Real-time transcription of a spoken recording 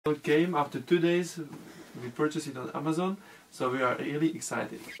It came after 2 days. We purchased it on Amazon, so we are really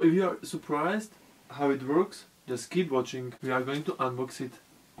excited. If you are surprised how it works, just keep watching. We are going to unbox it.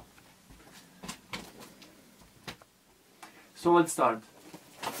 So let's start.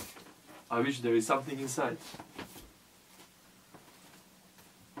 I wish there is something inside.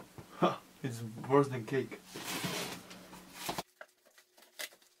 Ha! It's worse than cake.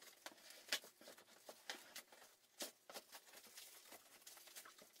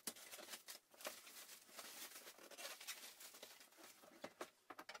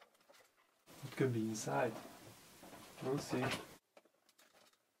 What can be inside? We'll see.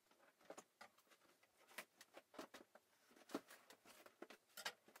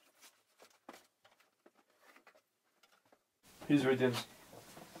 Here's written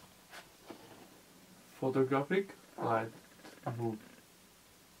photographic light bulb.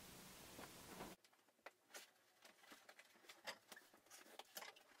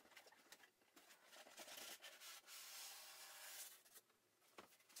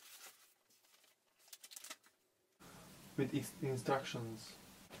 With instructions.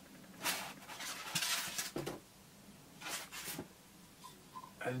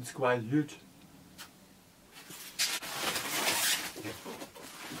 And it's quite huge.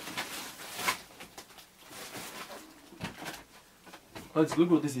 Let's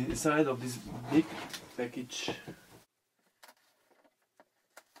look what is inside of this big package.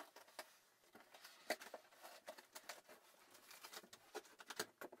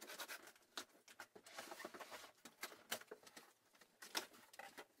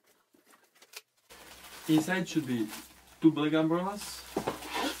 Inside should be 2 black umbrellas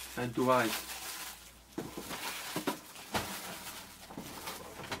and 2 white.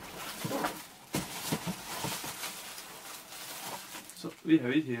 So we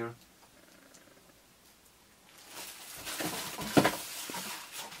have it here.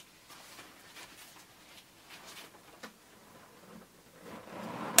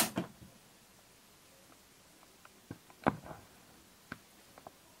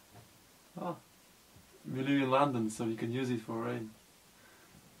 Ah, we live in London, so we can use it for rain.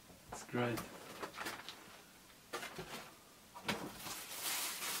 It's great.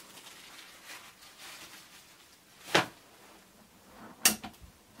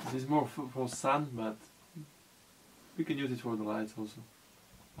 This is more for sun, but we can use it for the lights also.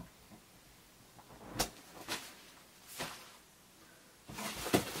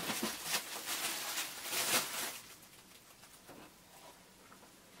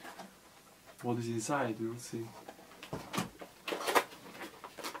 What is inside, we will see.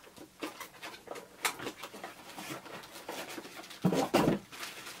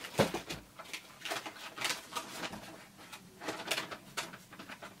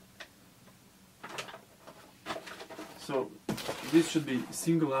 So this should be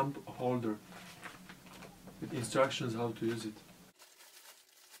single lamp holder with instructions how to use it.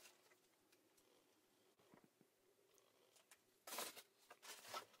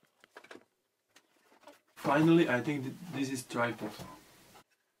 Finally, I think this is tripod.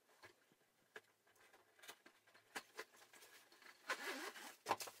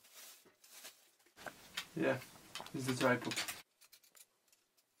 Yeah, this is the tripod.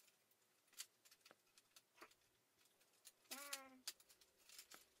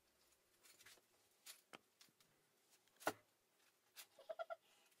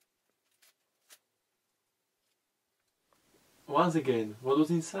 Once again, what was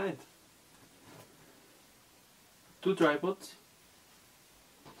inside? 2 tripods,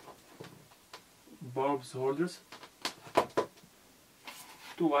 bulbs holders,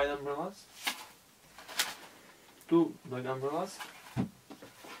 2 white umbrellas, 2 black umbrellas,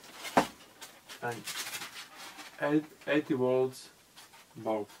 and 80 volts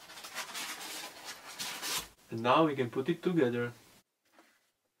bulb. And now we can put it together.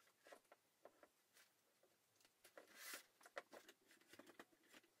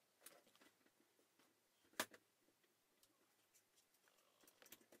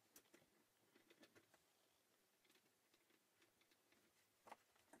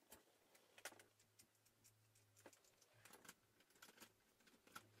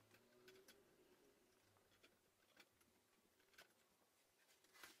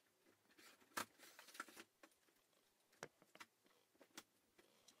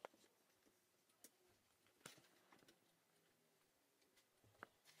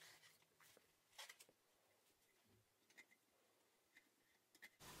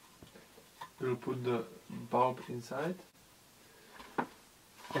 We'll put the bulb inside.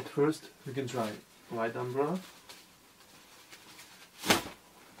 At first we can try white umbrella.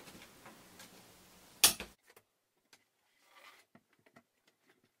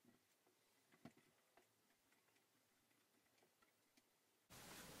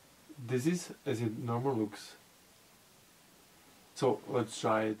 this is as it normal looks. So let's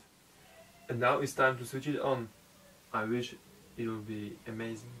try it. And now it's time to switch it on. I wish it will be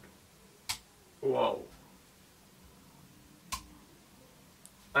amazing. Wow.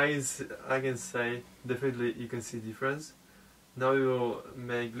 I can say definitely you can see difference. Now we will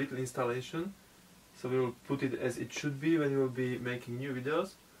make little installation. So we will put it as it should be when we will be making new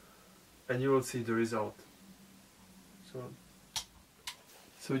videos, and you will see the result.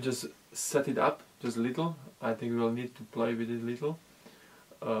 So we just set it up just a little. I think we will need to play with it a little.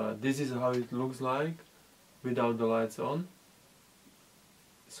 This is how it looks like without the lights on.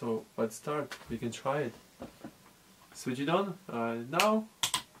 So let's start. We can try it. Switch it on now.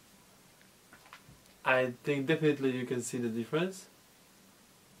 I think definitely you can see the difference.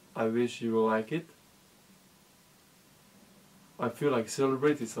 I wish you will like it. I feel like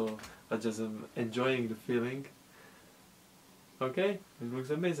celebrating, so I just am enjoying the feeling. Okay, it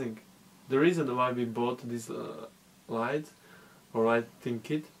looks amazing. The reason why we bought this light or lighting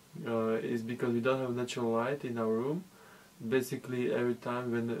kit is because we don't have natural light in our room. Basically, every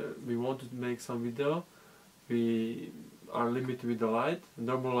time when we want to make some video, we are limited with the light.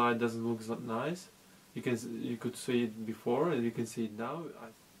 Normal light doesn't look so nice. You could see it before, and you can see it now.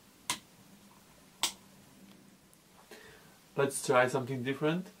 Let's try something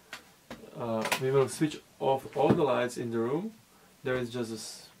different. We will switch off all the lights in the room. There is just a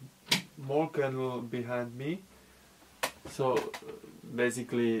small candle behind me. So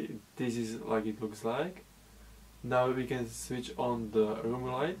basically this is like it looks like. Now we can switch on the room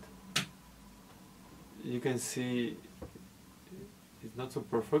light. You can see it's not so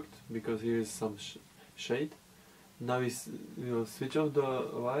perfect because here is some shade. Now we will switch off the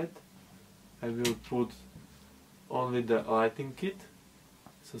light and we will put only the lighting kit.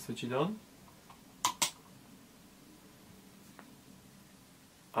 So switch it on.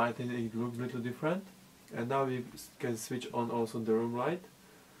 I think it looks a little different. And now we can switch on also the room light.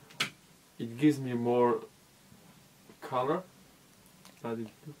 It gives me more color, but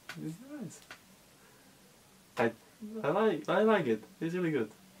it's nice. I like it. It's really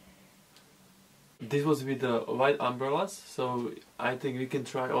good. This was with the white umbrellas, so I think we can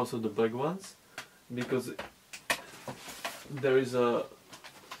try also the black ones, because there is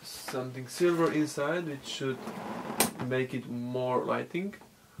something silver inside which should make it more lighting.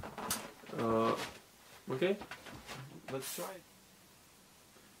 Okay, let's try it.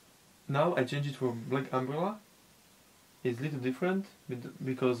 Now I change it for black umbrella. It's a little different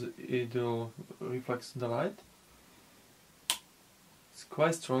because it will reflect the light. It's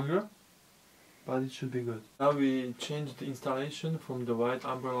quite stronger, but it should be good. Now we change the installation from the white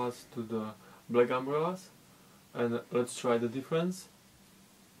umbrellas to the black umbrellas, and let's try the difference.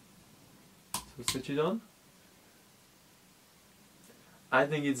 So switch it on. I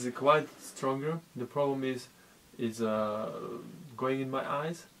think it's quite stronger. The problem is going in my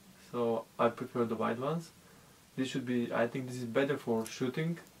eyes, so I prefer the white ones. This should be, I think this is better for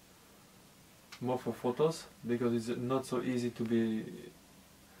shooting, more for photos, because it's not so easy to be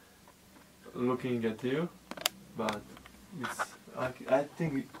looking at you, but I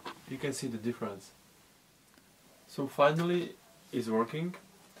think you can see the difference. So finally it's working.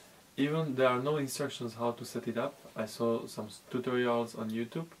 Even there are no instructions how to set it up. I saw some tutorials on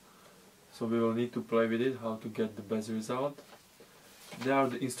YouTube, so we will need to play with it, how to get the best result. There are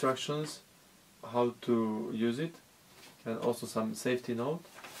the instructions how to use it, and also some safety note.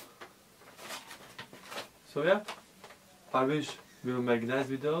 So yeah, I wish we will make nice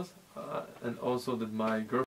videos, and also that my girlfriend